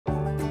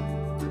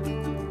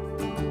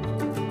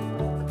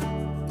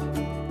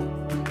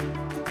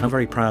And I'm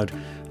very proud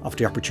of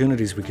the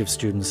opportunities we give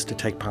students to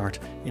take part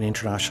in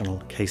international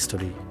case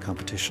study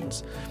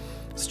competitions.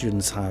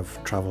 Students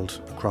have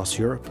travelled across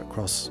Europe,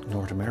 across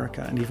North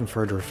America, and even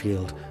further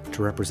afield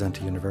to represent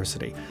a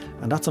university.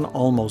 And that's an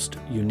almost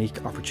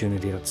unique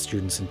opportunity that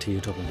students in TU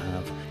Dublin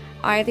have.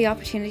 I had the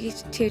opportunity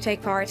to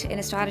take part in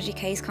a strategy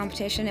case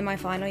competition in my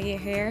final year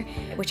here,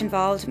 which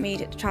involved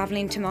me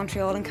travelling to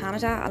Montreal in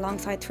Canada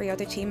alongside 3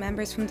 other team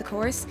members from the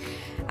course.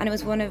 And it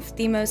was one of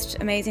the most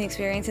amazing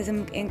experiences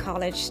in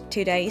college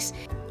to date.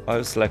 I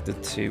was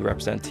selected to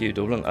represent TU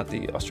Dublin at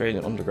the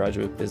Australian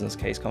Undergraduate Business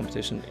Case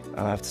Competition, and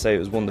I have to say it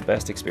was one of the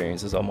best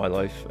experiences of my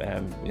life.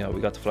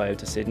 We got to fly out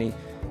to Sydney,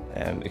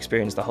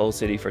 experience the whole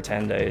city for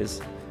 10 days,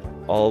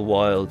 all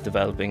while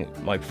developing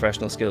my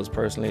professional skills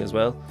personally as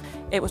well.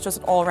 It was just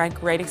an all-round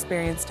great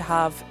experience to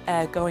have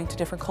going to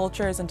different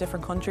cultures and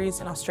different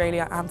countries in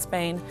Australia and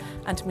Spain,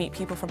 and to meet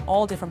people from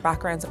all different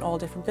backgrounds and all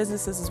different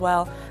businesses as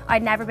well.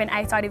 I'd never been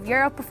outside of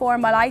Europe before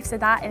in my life, so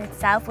that in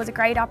itself was a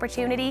great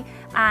opportunity,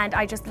 and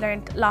I just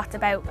learned lots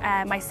about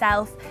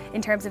myself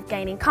in terms of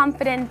gaining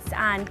confidence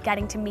and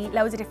getting to meet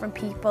loads of different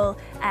people,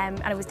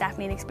 and it was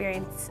definitely an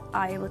experience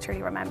I will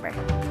truly remember.